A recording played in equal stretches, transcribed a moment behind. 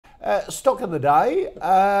Stock of the day.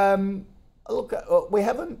 Look, we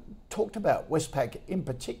haven't talked about Westpac in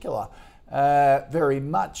particular very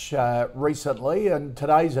much recently, and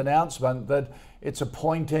today's announcement that it's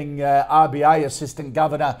appointing RBA Assistant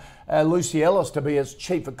Governor Lucy Ellis to be its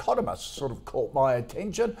chief economist sort of caught my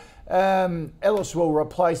attention. Ellis will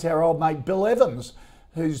replace our old mate Bill Evans,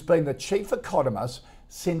 who's been the chief economist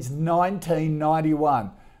since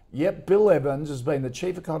 1991. Yep, Bill Evans has been the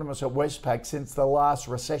chief economist at Westpac since the last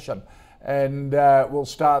recession, and will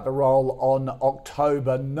start the role on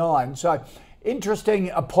October 9. So, interesting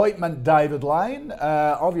appointment, David Lane.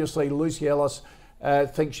 Obviously, Lucy Ellis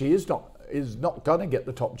thinks she is not going to get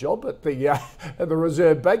the top job at the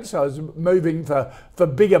Reserve Bank, so is moving for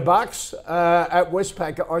bigger bucks at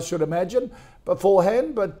Westpac, I should imagine,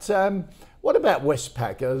 beforehand. But what about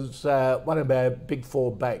Westpac as one of our big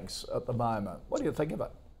four banks at the moment? What do you think of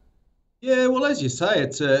it? Yeah, well, as you say,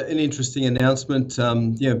 it's an interesting announcement.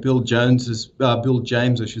 Bill James,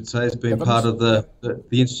 I should say, has been part of the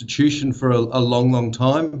institution for a long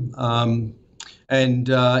time.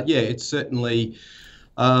 It's certainly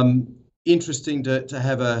interesting to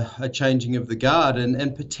have a changing of the guard,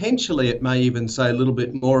 and potentially it may even say a little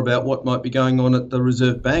bit more about what might be going on at the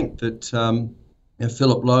Reserve Bank, that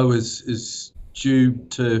Philip Lowe is due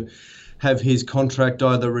to have his contract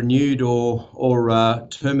either renewed or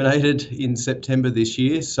terminated in September this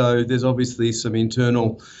year. So there's obviously some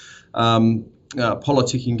internal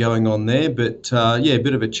politicking going on there, but a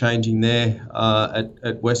bit of a changing there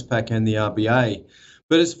at Westpac and the RBA.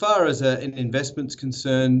 But as far as an investment's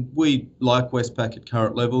concerned, we like Westpac at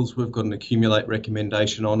current levels. We've got an accumulate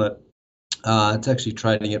recommendation on it. It's actually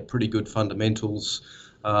trading at pretty good fundamentals,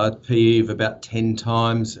 PE of about 10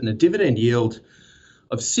 times, and a dividend yield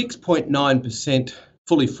of 6.9%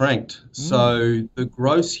 fully franked. So the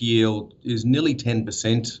gross yield is nearly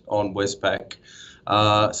 10% on Westpac.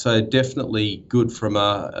 So definitely good from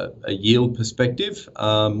a yield perspective.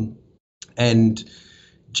 And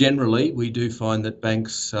generally, we do find that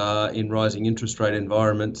banks in rising interest rate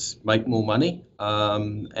environments make more money.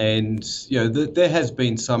 There has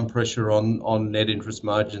been some pressure on net interest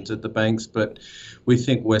margins at the banks, but we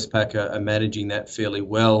think Westpac are managing that fairly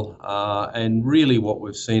well. And really what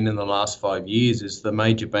we've seen in the last 5 years is the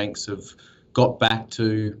major banks have got back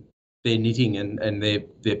to their knitting, and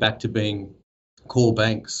they're back to being core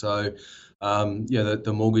banks. So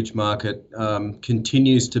the mortgage market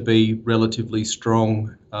continues to be relatively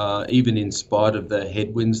strong, even in spite of the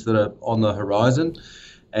headwinds that are on the horizon.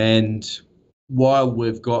 And while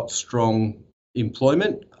we've got strong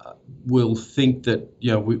employment, we'll think that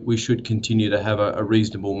we should continue to have a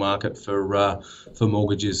reasonable market for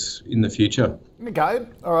mortgages in the future. Okay,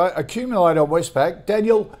 all right. Accumulate on Westpac,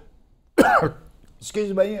 Daniel.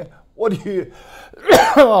 Excuse me. What do you?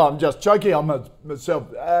 I'm just choking on myself.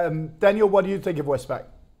 Daniel, what do you think of Westpac?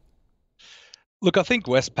 Look, I think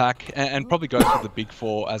Westpac, and probably goes for the big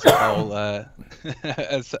four as a whole,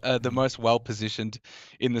 as the most well-positioned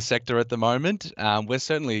in the sector at the moment. We're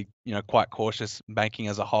certainly, quite cautious banking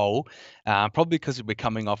as a whole, probably because we're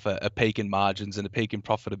coming off a peak in margins and a peak in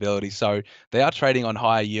profitability. So they are trading on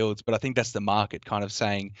higher yields, but I think that's the market kind of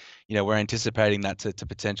saying, we're anticipating that to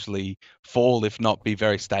potentially fall, if not be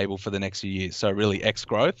very stable for the next few years. So really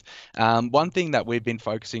ex-growth. One thing that we've been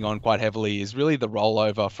focusing on quite heavily is really the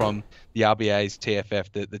rollover from the RBA's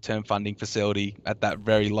TFF, the term funding facility, at that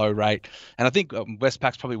very low rate. And I think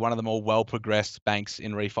Westpac's probably one of the more well-progressed banks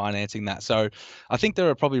in refinancing that. So I think there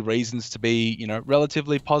are probably reasons to be,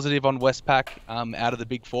 relatively positive on Westpac out of the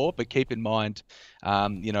big four, but keep in mind,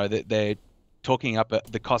 that they're talking up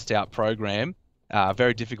the cost out program.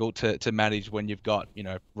 Very difficult to manage when you've got,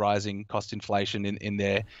 rising cost inflation in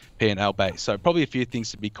their P&L base. So probably a few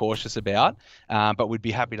things to be cautious about, but we'd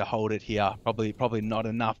be happy to hold it here. Probably not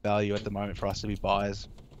enough value at the moment for us to be buyers.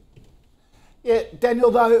 Yeah,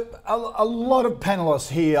 Daniel, though, a lot of panellists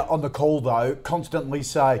here on the call, though, constantly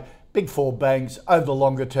say big four banks over the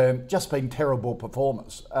longer term just been terrible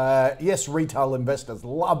performers. Yes, retail investors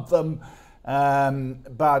love them,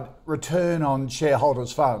 but return on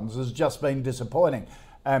shareholders' funds has just been disappointing.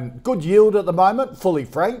 Good yield at the moment, fully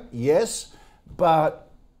franked, yes, but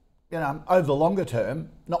over the longer term,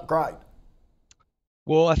 not great.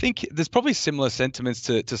 Well, I think there's probably similar sentiments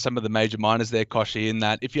to some of the major miners there, Koshi, in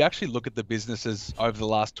that if you actually look at the businesses over the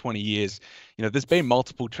last 20 years, there's been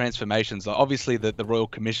multiple transformations. Obviously, the Royal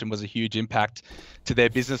Commission was a huge impact to their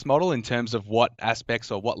business model in terms of what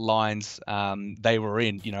aspects or what lines they were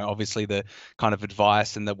in. Obviously the kind of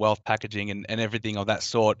advice and the wealth packaging and everything of that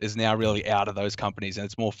sort is now really out of those companies, and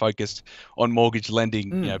it's more focused on mortgage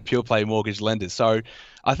lending, pure play mortgage lenders. So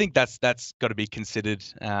I think that's got to be considered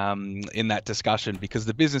in that discussion, because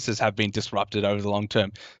the businesses have been disrupted over the long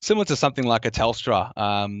term, similar to something like a Telstra.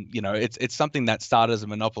 It's something that started as a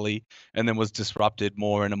monopoly and then was disrupted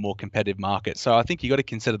more in a more competitive market. So I think you got to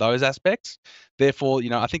consider those aspects. Therefore,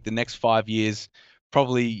 I think the next 5 years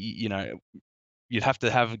probably, you'd have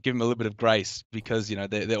to give them a little bit of grace, because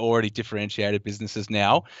they're already differentiated businesses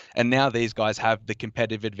now, and now these guys have the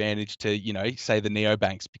competitive advantage to say the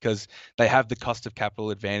neobanks, because they have the cost of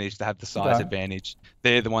capital advantage, they have the size advantage.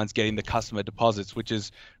 They're the ones getting the customer deposits, which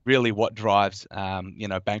is really what drives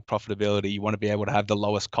bank profitability. You want to be able to have the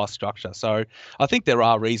lowest cost structure. So I think there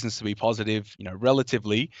are reasons to be positive,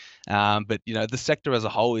 relatively, but the sector as a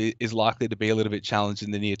whole is likely to be a little bit challenged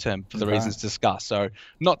in the near term for the reasons discussed. So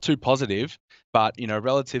not too positive. But,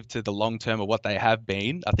 relative to the long term of what they have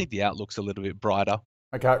been, I think the outlook's a little bit brighter.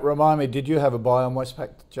 Okay, remind me, did you have a buy on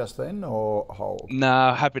Westpac just then, or hold?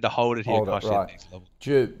 No, happy to hold it here. Right.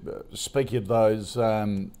 Speaking of those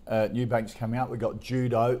new banks coming out, we've got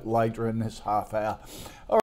Judo later in this half hour.